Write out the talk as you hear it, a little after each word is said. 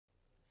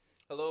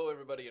Hello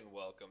everybody and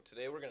welcome.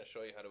 Today we're going to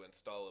show you how to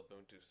install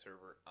Ubuntu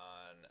Server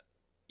on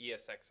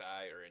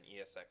ESXi or an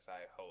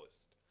ESXi host.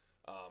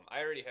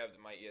 I already have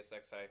my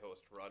ESXi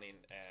host running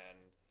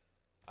and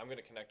I'm going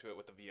to connect to it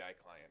with the VI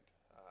client.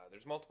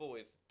 There's multiple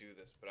ways to do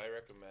this, but I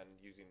recommend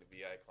using the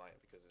VI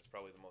client because it's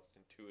probably the most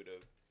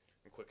intuitive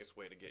and quickest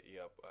way to get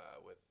you up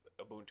with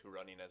Ubuntu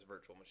running as a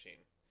virtual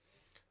machine.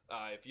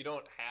 If you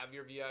don't have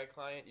your VI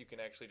client, you can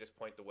actually just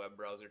point the web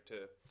browser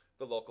to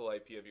the local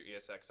IP of your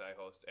ESXi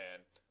host,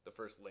 and the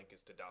first link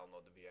is to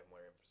download the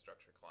VMware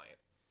infrastructure client.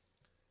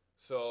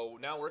 So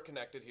now we're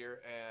connected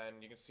here,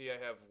 and you can see I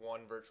have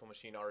one virtual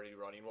machine already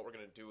running. What we're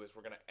going to do is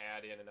we're going to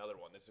add in another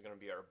one. This is going to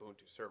be our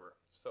Ubuntu server.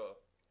 So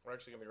we're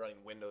actually going to be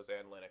running Windows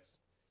and Linux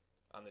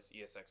on this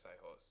ESXi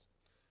host.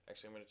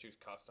 Actually, I'm going to choose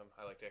custom.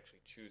 I like to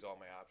actually choose all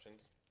my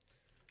options.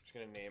 I'm just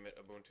going to name it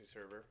Ubuntu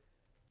server.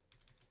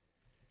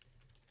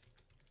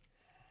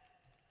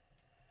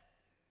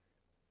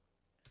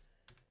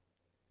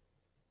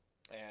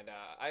 And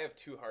I have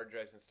two hard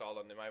drives installed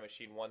on my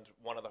machine. One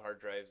of the hard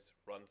drives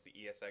runs the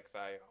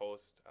ESXi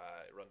host,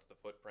 it runs the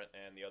footprint,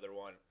 and the other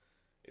one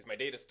is my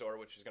data store,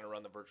 which is going to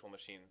run the virtual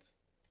machines.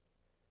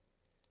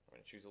 I'm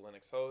going to choose a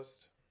Linux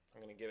host.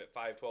 I'm going to give it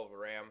 512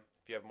 of RAM.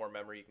 If you have more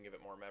memory, you can give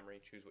it more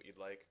memory. Choose what you'd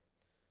like.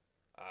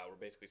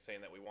 We're basically saying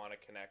that we want to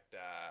connect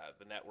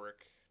the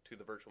network to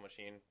the virtual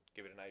machine,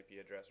 give it an IP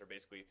address, or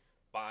basically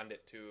bind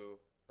it to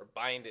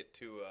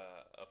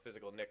a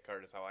physical NIC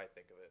card is how I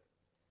think of it.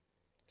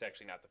 It's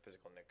actually not the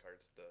physical NIC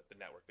card, it's the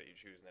network that you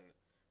choose, and then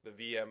the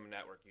VM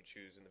network you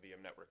choose, and the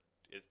VM network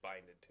is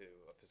binded to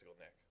a physical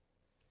NIC.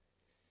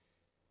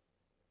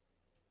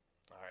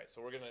 Alright,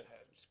 so we're going to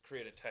just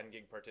create a 10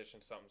 gig partition,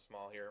 something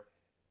small here.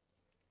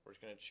 We're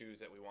just going to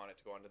choose that we want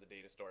it to go onto the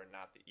data store and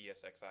not the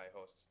ESXi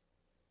host.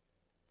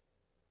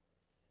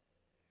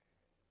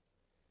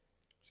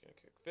 Just going to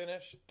click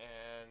finish,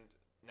 and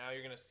now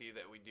you're going to see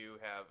that we do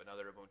have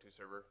another Ubuntu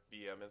server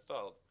VM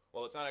installed.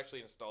 Well, it's not actually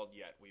installed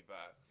yet. We've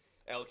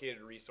allocated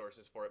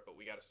resources for it, but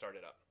we got to start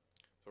it up.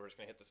 So we're just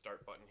going to hit the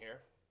start button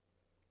here.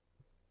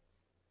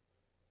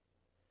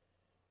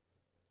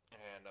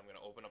 And I'm going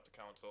to open up the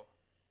console.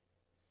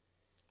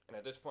 And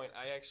at this point,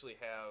 I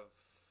actually have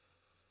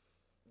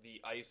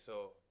the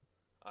ISO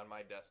on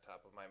my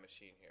desktop of my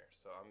machine here.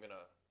 So I'm going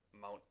to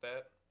mount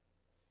that.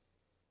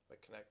 If I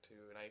connect to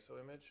an ISO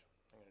image,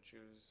 I'm going to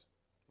choose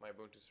my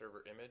Ubuntu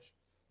server image.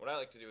 What I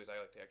like to do is I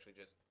like to actually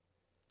just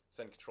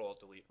send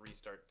Control-Delete,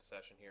 restart the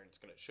session here, and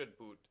it should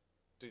boot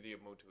do the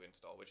Ubuntu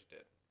install, which it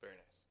did. Very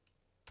nice.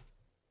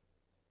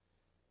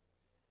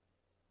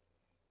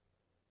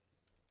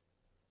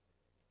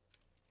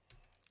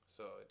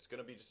 So it's going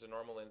to be just a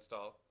normal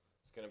install.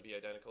 It's going to be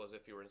identical as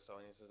if you were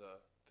installing this as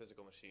a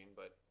physical machine,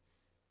 but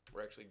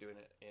we're actually doing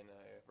it in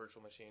a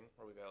virtual machine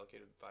where we've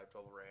allocated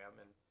 512 RAM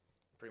and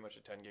pretty much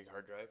a 10 gig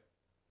hard drive.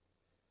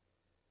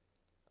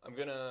 I'm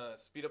going to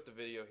speed up the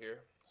video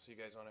here so you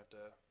guys don't have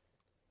to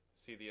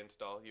see the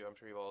install. I'm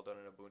sure you've all done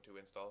an Ubuntu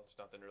install. There's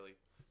nothing really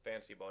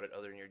fancy about it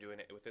other than you're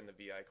doing it within the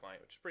VI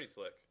client, which is pretty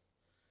slick.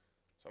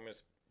 So I'm going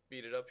to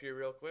speed it up here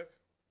real quick.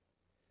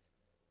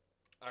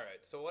 Alright,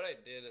 so what I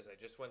did is I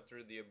just went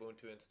through the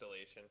Ubuntu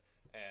installation,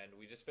 and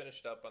we just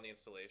finished up on the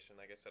installation.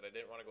 Like I said, I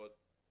didn't want to go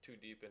too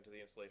deep into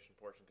the installation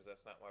portion because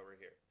that's not why we're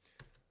here.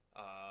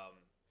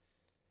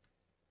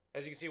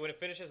 As you can see, when it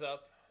finishes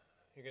up,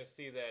 you're going to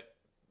see that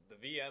the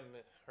VM,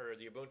 or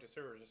the Ubuntu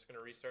server, is just going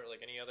to restart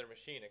like any other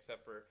machine,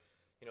 except for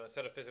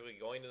instead of physically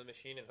going to the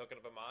machine and hooking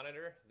up a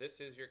monitor,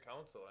 this is your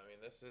console. I mean,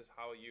 this is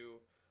how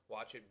you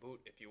watch it boot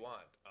if you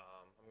want.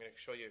 I'm going to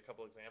show you a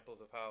couple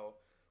examples of how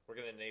we're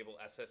going to enable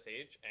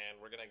SSH,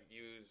 and we're going to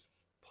use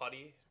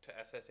PuTTY to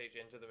SSH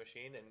into the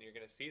machine, and you're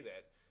going to see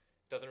that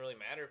it doesn't really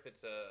matter if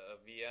it's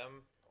a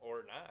VM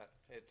or not.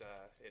 It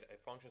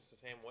functions the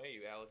same way.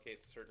 You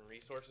allocate certain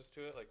resources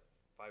to it, like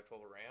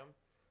 512 RAM,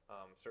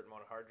 certain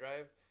amount of hard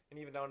drive, and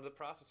even down to the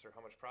processor,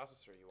 how much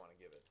processor you want to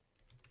give it.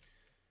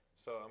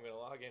 So I'm going to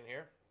log in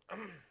here.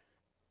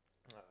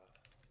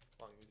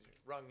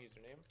 Wrong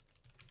username.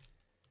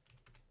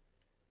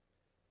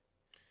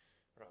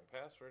 Wrong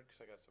password because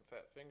I got some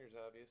fat fingers,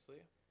 obviously.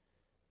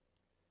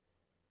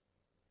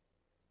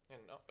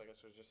 And no, I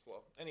guess it was just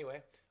slow.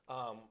 Anyway,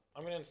 I'm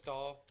going to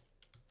install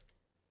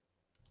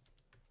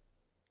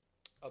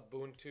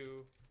OpenSSH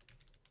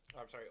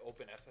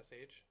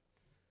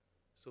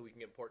so we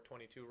can get port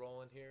 22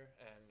 rolling here.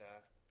 And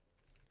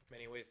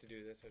many ways to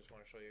do this. I just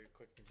want to show you a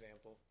quick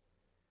example.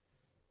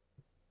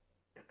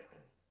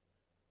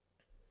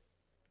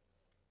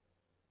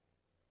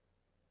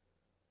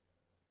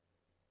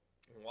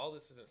 And while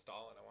this is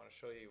installing, I want to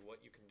show you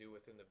what you can do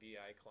within the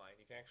VI client.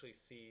 You can actually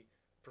see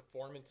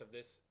performance of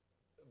this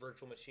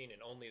virtual machine and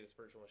only this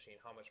virtual machine,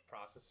 how much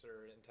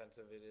processor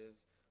intensive it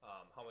is,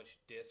 how much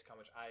disk, how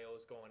much I/O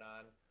is going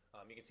on.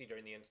 You can see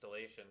during the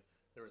installation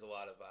there was a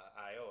lot of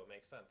I/O. It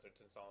makes sense.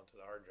 It's installing to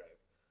the hard drive.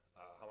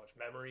 How much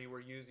memory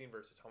we're using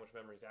versus how much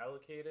memory is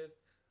allocated.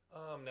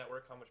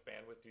 Network, how much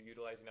bandwidth you're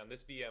utilizing on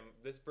this VM,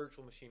 this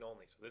virtual machine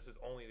only. So this is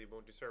only the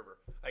Ubuntu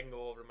server. I can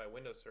go over to my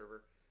Windows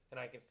server and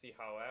I can see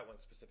how that one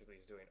specifically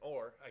is doing.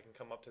 Or I can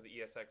come up to the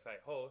ESXi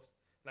host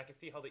and I can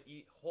see how the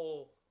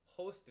whole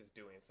host is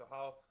doing. So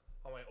how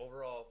my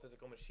overall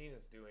physical machine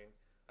is doing.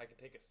 I can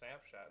take a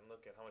snapshot and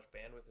look at how much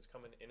bandwidth is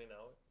coming in and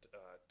out.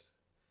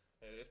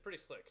 It's pretty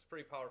slick. It's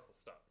pretty powerful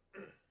stuff.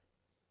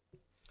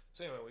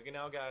 So anyway, we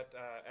now got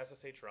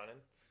SSH running.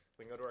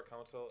 We can go to our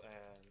console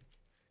and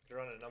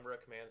run a number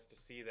of commands to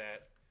see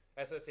that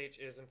SSH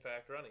is in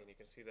fact running. You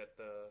can see that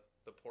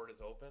the port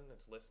is open.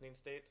 It's listening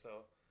state.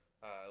 So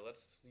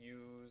let's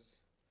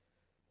use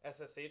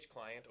SSH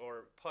client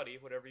or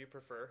PuTTY, whatever you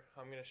prefer.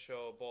 I'm going to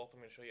show both.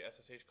 I'm going to show you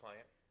SSH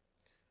client.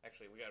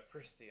 Actually, we got to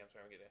first see. I'm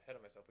sorry, I'm getting ahead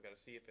of myself. We got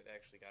to see if it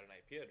actually got an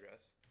IP address,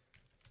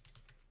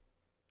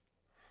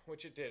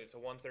 which it did. It's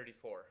a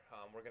 134.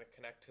 We're going to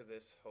connect to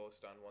this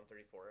host on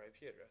 134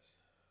 IP address.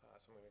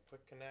 So I'm going to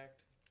click connect.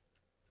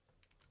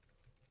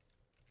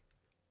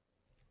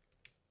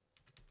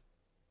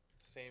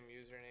 Same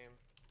username.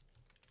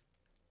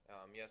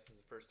 Yes, this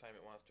is the first time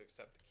it wants to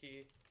accept the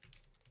key.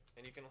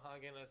 And you can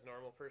log in as a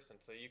normal person.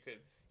 So you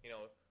could,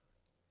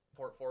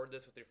 port forward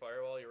this with your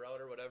firewall, your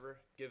router, whatever.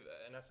 Give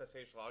an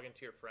SSH login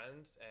to your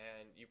friends,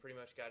 and you pretty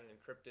much got an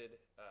encrypted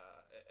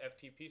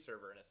FTP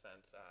server in a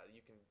sense.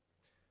 You can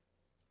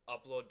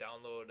upload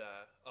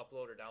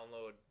or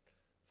download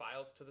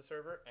files to the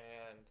server,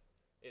 and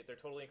they're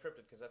totally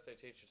encrypted because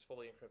SSH is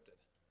fully encrypted.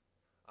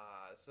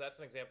 So that's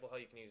an example how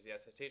you can use the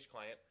SSH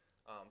client.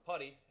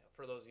 PuTTY,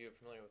 for those of you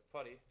familiar with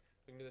PuTTY,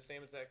 we can do the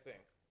same exact thing.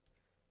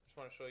 Just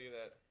want to show you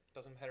that it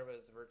doesn't matter whether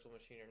it's a virtual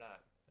machine or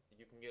not.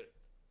 You can get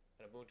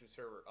an Ubuntu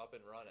server up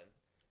and running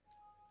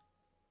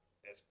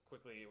as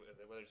quickly,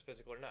 whether it's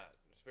physical or not.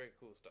 It's very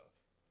cool stuff.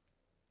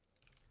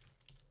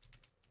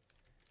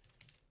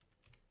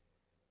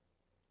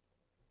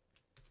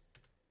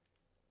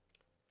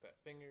 Fat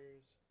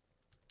fingers.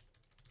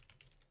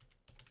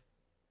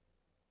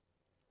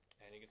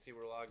 And you can see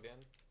we're logged in.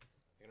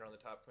 You can run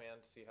the top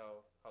command to see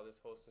how this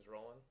host is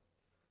rolling.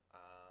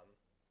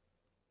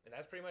 And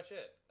that's pretty much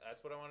it.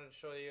 That's what I wanted to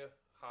show you,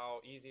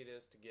 how easy it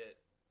is to get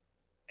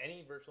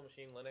any virtual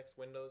machine, Linux,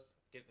 Windows,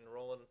 getting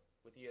rolling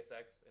with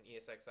ESX and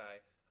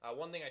ESXi.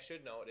 One thing I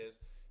should note is,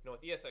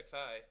 with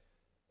ESXi,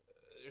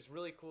 there's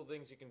really cool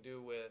things you can do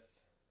with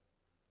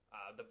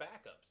the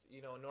backups.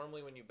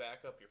 Normally when you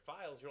back up your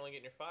files, you're only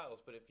getting your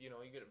files, but if you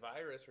get a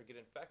virus or get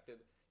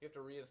infected, you have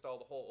to reinstall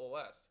the whole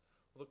OS.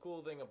 Well, the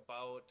cool thing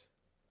about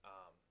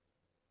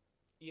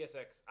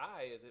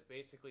ESXi is it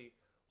basically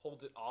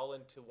holds it all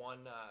into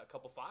one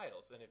couple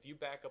files, and if you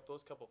back up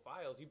those couple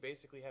files, you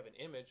basically have an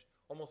image,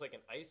 almost like an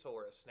ISO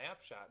or a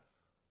snapshot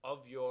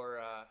of your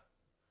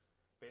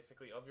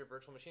of your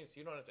virtual machine. So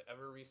you don't have to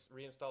ever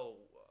reinstall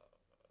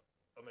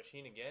a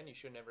machine again. You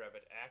should never have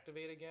it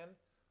activate again.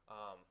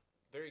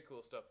 Very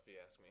cool stuff, if you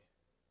ask me.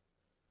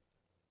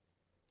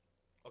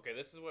 Okay,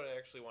 this is what I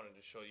actually wanted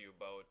to show you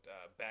about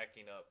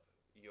backing up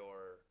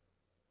your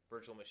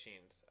virtual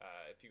machines.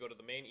 If you go to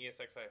the main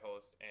ESXi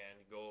host and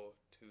go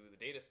to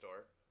the data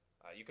store,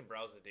 you can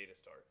browse the data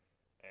store,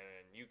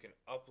 and you can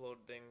upload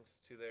things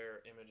to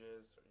their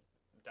images, or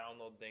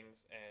download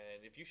things,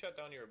 and if you shut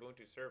down your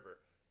Ubuntu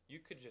server, you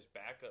could just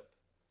back up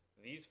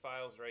these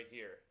files right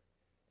here,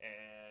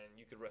 and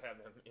you could have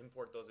them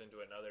import those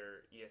into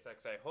another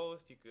ESXi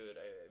host. You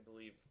could, I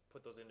believe,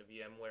 put those into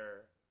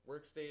VMware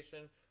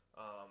Workstation.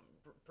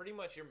 Pretty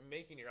much you're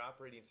making your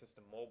operating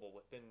system mobile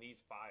within these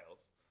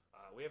files.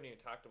 We haven't even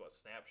talked about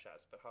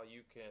snapshots, but how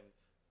you can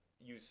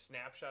use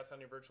snapshots on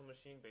your virtual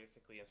machine,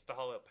 basically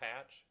install a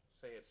patch,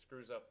 say it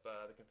screws up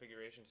the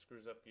configuration,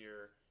 screws up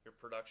your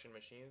production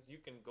machines.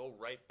 You can go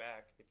right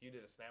back, if you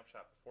did a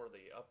snapshot before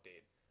the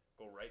update,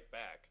 go right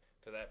back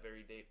to that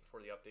very date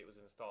before the update was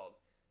installed,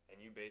 and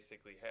you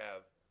basically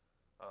have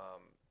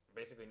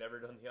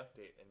never done the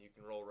update, and you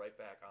can roll right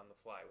back on the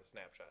fly with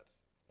snapshots.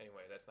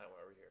 Anyway, that's not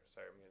why we're here.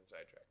 Sorry, I'm getting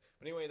sidetracked.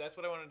 But anyway, that's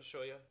what I wanted to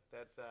show you.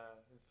 That's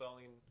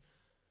installing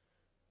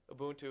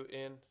Ubuntu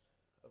in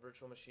a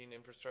virtual machine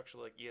infrastructure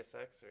like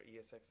ESX or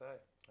ESXi.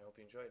 I hope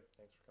you enjoyed.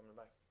 Thanks for coming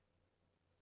by.